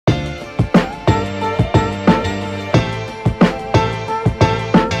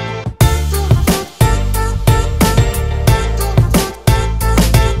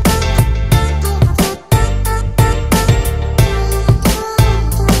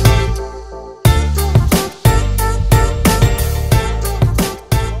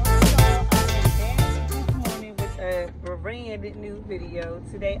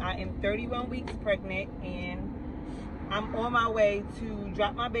today I am 31 weeks pregnant, and I'm on my way to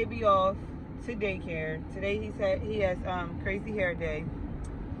drop my baby off to daycare. Today he said he has crazy hair day,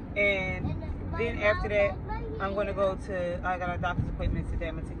 and then after that I'm gonna go to, I got a doctor's appointment today.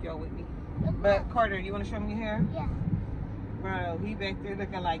 I'm gonna take y'all with me. But Carter, you wanna show me your hair? Yeah. Bro, he back there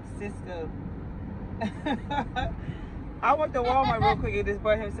looking like Cisco. I went to Walmart real quick and just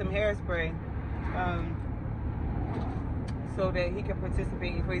bought him some hairspray, so that he can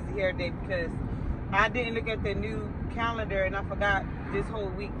participate in Crazy Hair Day, because I didn't look at the new calendar and I forgot this whole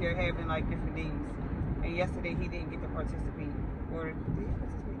week they're having like different days. And yesterday he didn't get to participate, or did he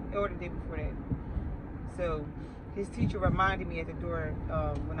participate? Or the day before that. So his teacher reminded me at the door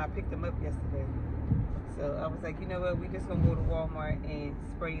when I picked him up yesterday. So I was like, you know what, we just gonna go to Walmart and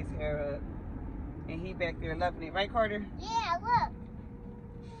spray his hair up. And he back there loving it, right, Carter? Yeah,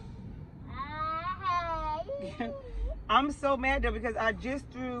 look. I'm so mad though, because I just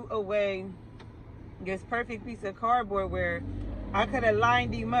threw away this perfect piece of cardboard where I could have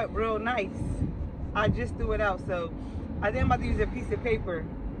lined him up real nice. I just threw it out, so I think I'm about to use a piece of paper,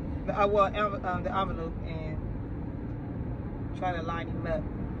 the envelope, and try to line him up.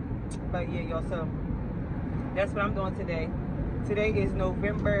 But yeah, y'all, so that's what I'm doing today. Today is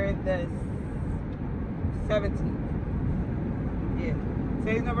November the 17th. Yeah,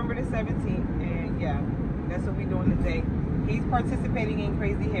 today's November the 17th, and yeah, that's what we're doing today. He's participating in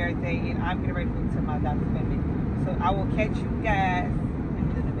Crazy Hair Day, and I'm getting ready to go to my doctor's appointment. So I will catch you guys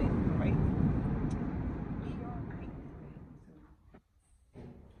in a little bit, right?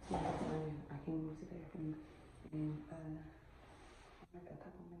 I came over today, and like a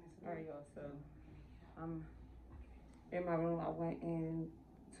couple minutes. All right, y'all. So I'm in my room. I went and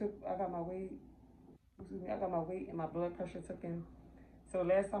I got my weight. Excuse me, I got my weight and my blood pressure taken. So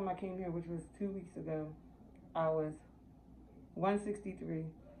last time I came here, which was 2 weeks ago, I was 163,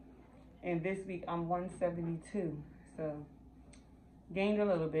 and this week I'm 172. So gained a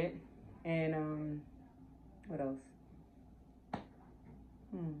little bit. And what else?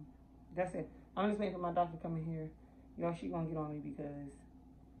 That's it. I'm just waiting for my doctor to come in here. Y'all, she gonna get on me because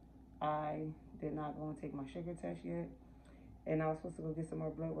I did not go and take my sugar test yet, and I was supposed to go get some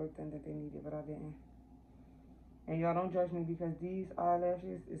more blood work done that they needed, but I didn't. And y'all, don't judge me, because these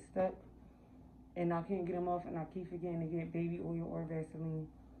eyelashes is stuck and I can't get them off, and I keep forgetting to get baby oil or Vaseline.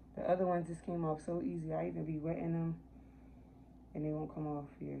 The other ones just came off so easy. I even be wetting them and they won't come off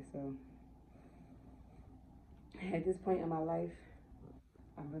here. So at this point in my life,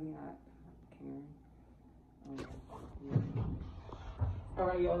 I'm really not caring. All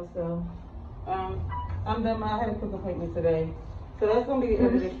right, y'all, so I'm done. I had a quick appointment today. So that's going to be the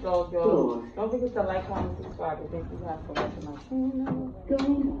end of this vlog, y'all. Don't forget to like, comment, subscribe, and thank you guys for watching my channel.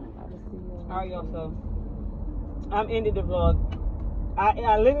 All right, y'all, so I'm ending the vlog.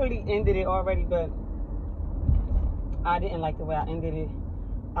 I literally ended it already, but I didn't like the way I ended it.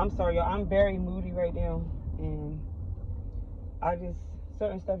 I'm sorry, y'all. I'm very moody right now, and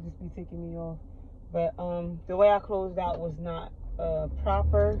certain stuff just be taking me off. But the way I closed out was not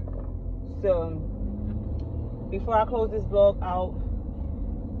proper. So before I close this vlog out,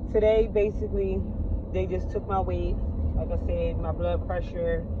 today basically they just took my weight, like I said, my blood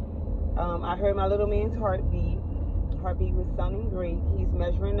pressure. I heard my little man's heartbeat. Heartbeat was sounding great. He's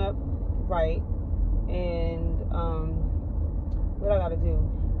measuring up right. And what I gotta do?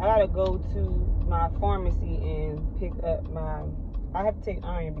 I gotta go to my pharmacy and pick up I have to take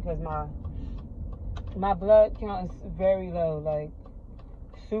iron because my blood count is very low, like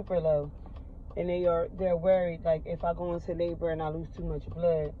super low. And they're worried, like if I go into labor and I lose too much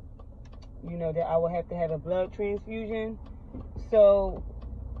blood, you know, that I will have to have a blood transfusion. So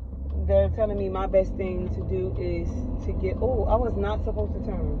they're telling me my best thing to do is to get, I was not supposed to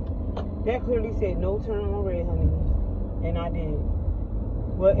turn. That clearly said no turn on red, honey. And I did.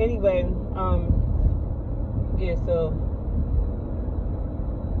 Well, anyway, yeah, so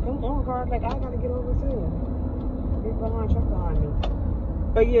come on, guard, like I gotta get over too. Get behind, truck behind me.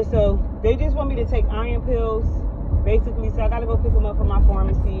 But yeah, so they just want me to take iron pills, basically. So I gotta go pick them up from my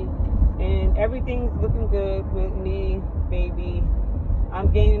pharmacy, and everything's looking good with me, baby.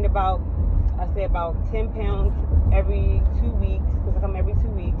 I'm gaining about 10 pounds every 2 weeks, because I come every 2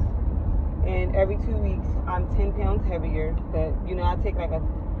 weeks, and every 2 weeks I'm 10 pounds heavier. But you know, I take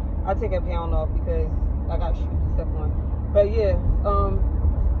a pound off because I got shoes and stuff on. But yeah,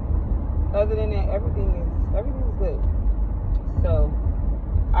 other than that, everything's good. So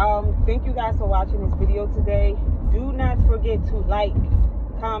thank you guys for watching this video today. Do not forget to like,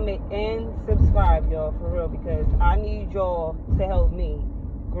 comment, and subscribe, y'all, for real, because I need y'all to help me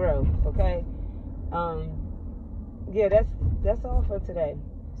grow, okay? yeah, that's all for today.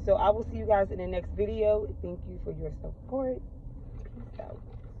 So I will see you guys in the next video. Thank you for your support. Peace out.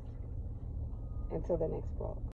 Until the next vlog.